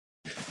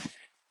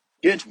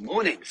Good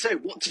morning. So,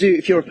 what to do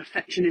if you're a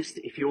perfectionist,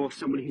 if you're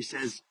someone who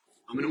says,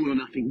 I'm an all or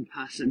nothing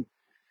person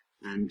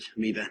and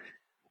I'm either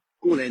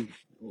all in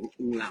or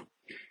all out?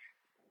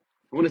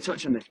 I want to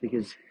touch on this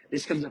because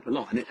this comes up a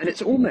lot and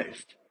it's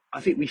almost,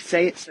 I think we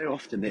say it so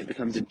often that it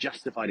becomes a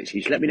justified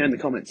excuse. Let me know in the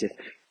comments if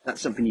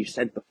that's something you've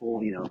said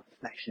before,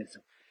 perfectionist,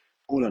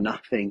 all or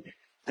nothing.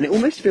 And it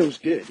almost feels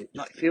good.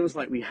 It feels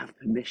like we have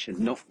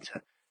permission not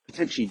to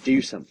potentially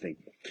do something.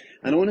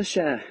 And I want to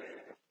share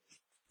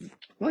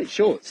quite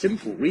short,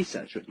 simple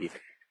research with you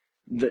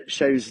that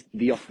shows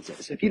the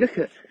opposite. So if you look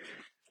at,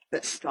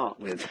 let's start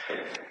with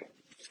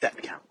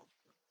step count.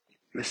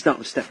 Let's start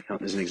with step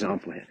count as an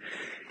example here.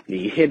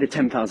 You hear the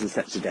 10,000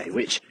 steps a day,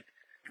 which,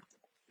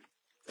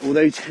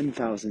 although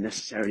 10,000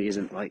 necessarily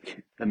isn't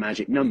like the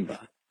magic number,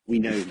 we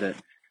know that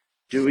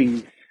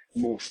doing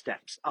more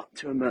steps up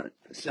to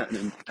a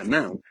certain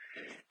amount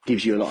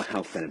gives you a lot of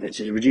health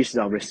benefits. It reduces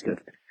our risk of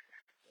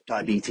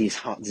diabetes,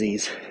 heart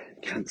disease,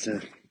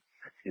 cancer,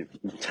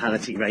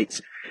 mortality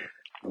rates,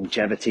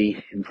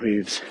 longevity,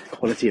 improves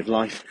quality of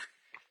life,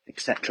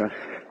 etc.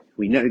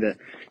 We know that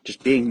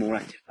just being a more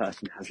active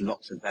person has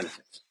lots of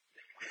benefits.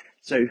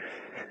 So,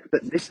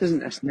 but this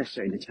doesn't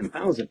necessarily the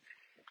 10,000.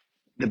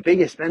 The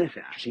biggest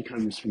benefit actually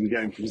comes from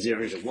going from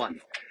 0 to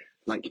 1,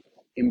 like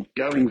in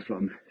going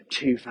from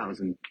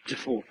 2,000 to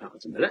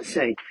 4,000. But let's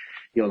say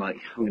you're like,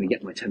 I'm going to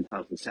get my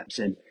 10,000 steps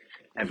in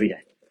every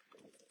day.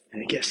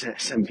 And it gets to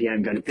 7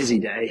 p.m, got a busy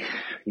day,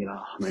 I'm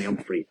only on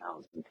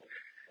 3,000.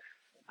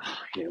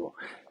 You know what?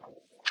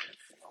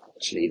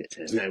 Just leave it.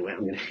 There's no way I'm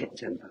going to hit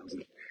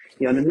 10,000.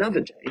 On another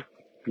day,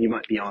 you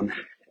might be on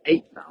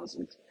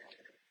 8,000,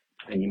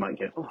 and you might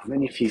go, I'm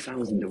only a few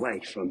thousand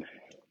away from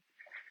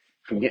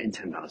getting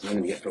 10,000. I'm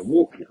going to go for a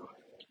walk now.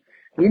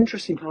 The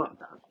interesting part of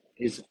that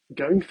is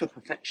going for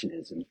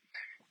perfectionism,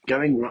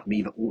 going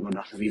either all or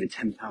nothing, either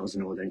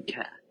 10,000 or don't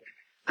care,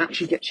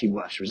 actually gets you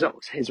worse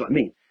results. Here's what I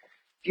mean.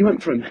 If you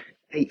went from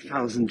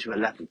 8,000 to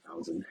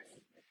 11,000,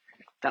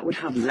 that would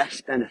have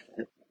less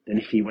benefit than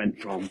if you went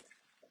from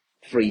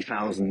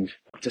 3,000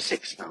 to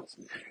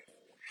 6,000,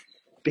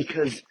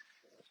 because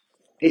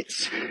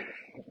it's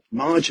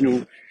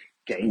marginal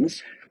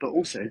gains, but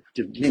also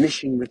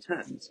diminishing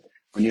returns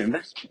on your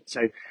investment.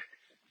 So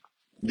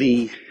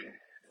the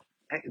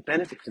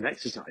benefits of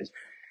exercise,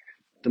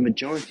 the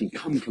majority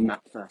come from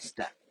that first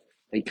step.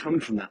 They come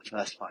from that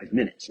first 5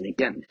 minutes. And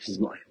again, this is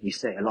what you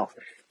say a lot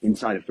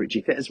inside of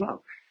Fruity Fit as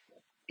well.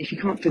 If you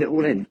can't fit it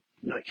all in,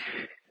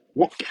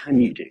 what can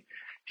you do?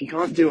 If you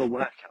can't do a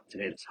workout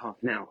today that's half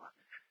an hour,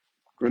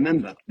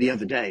 remember the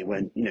other day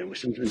when,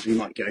 sometimes we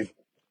might go,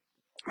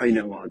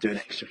 I'll do an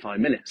extra 5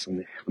 minutes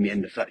on the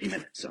end of 30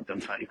 minutes. So I've done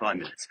 35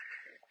 minutes.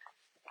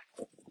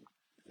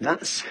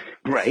 That's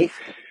great.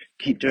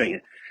 Keep doing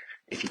it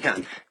if you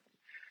can.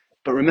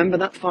 But remember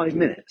that 5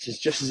 minutes is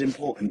just as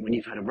important when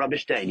you've had a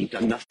rubbish day and you've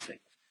done nothing.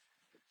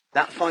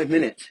 That 5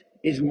 minutes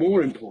is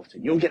more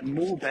important. You'll get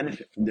more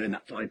benefit from doing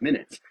that 5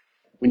 minutes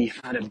when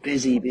you've had a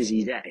busy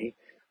day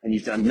and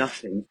you've done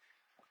nothing,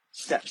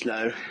 steps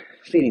low,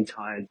 feeling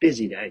tired,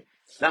 busy day.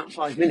 That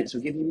 5 minutes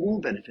will give you more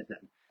benefit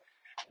then.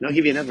 And I'll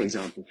give you another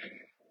example.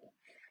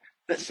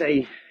 Let's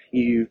say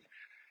you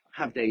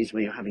have days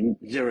where you're having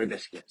 0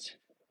 biscuits.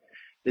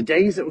 The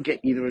days that will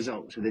get you the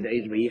results are the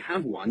days where you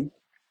have one,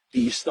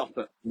 but you stop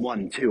at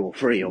 1, 2, or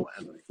 3 or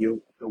whatever. You're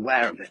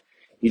aware of it.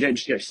 You don't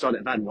just go, start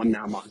at bad 1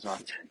 now, might as well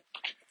have 10.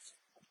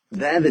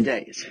 They're the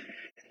days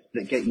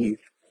that get you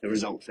the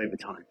results over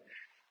time.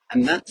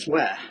 And that's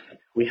where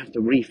we have to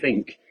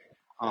rethink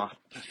our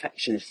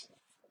perfectionist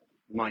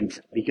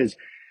mindset, because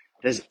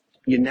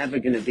you're never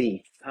going to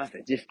be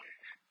perfect.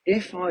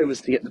 If I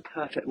was to get the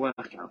perfect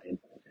workout in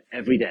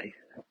every day,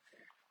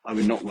 I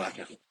would not work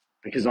out,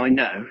 because I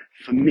know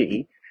for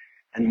me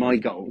and my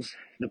goals,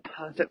 the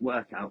perfect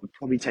workout would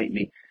probably take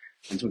me,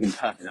 I'm talking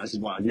perfect, this is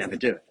why I'd never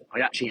do it. I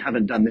actually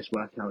haven't done this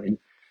workout in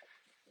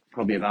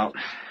probably about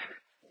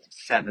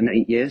 7,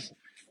 8 years.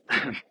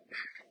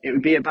 It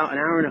would be about an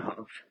hour and a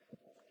half.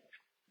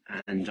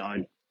 And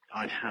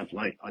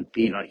I'd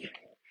be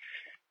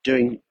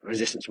doing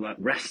resistance work,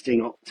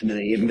 resting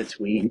optimally in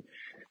between,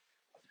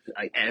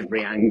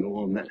 every angle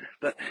on that.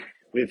 But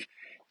with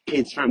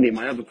kids, family, and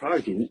my other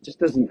priorities, it just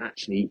doesn't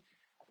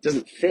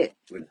fit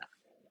with that.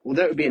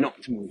 Although it would be an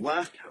optimal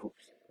workout,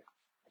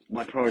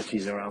 my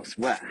priorities are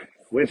elsewhere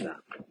with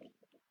that.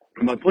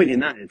 And my point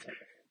in that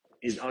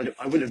is I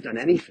wouldn't have done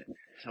anything.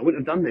 So I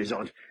wouldn't have done those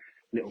odd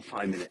little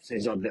 5 minutes,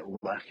 those odd little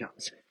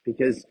workouts,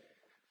 because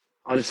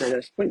I'd have said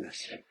that's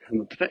pointless.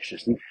 I'm a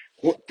perfectionist. And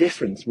what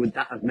difference would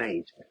that have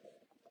made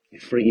in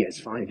 3 years,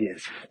 5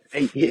 years,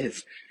 8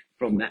 years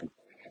from then?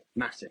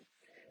 Massive.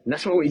 And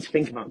that's what I want you to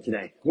think about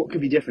today. What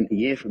could be different a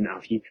year from now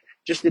if you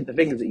just did the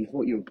things that you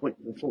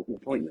thought were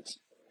pointless?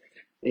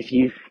 If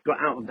you got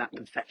out of that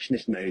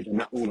perfectionist mode and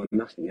that all or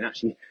nothing and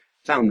actually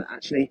found that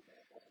actually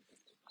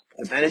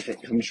a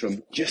benefit comes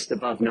from just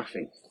above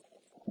nothing.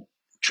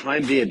 Try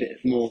and be a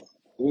bit more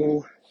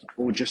all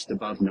or just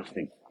above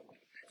nothing.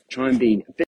 Try and be a bit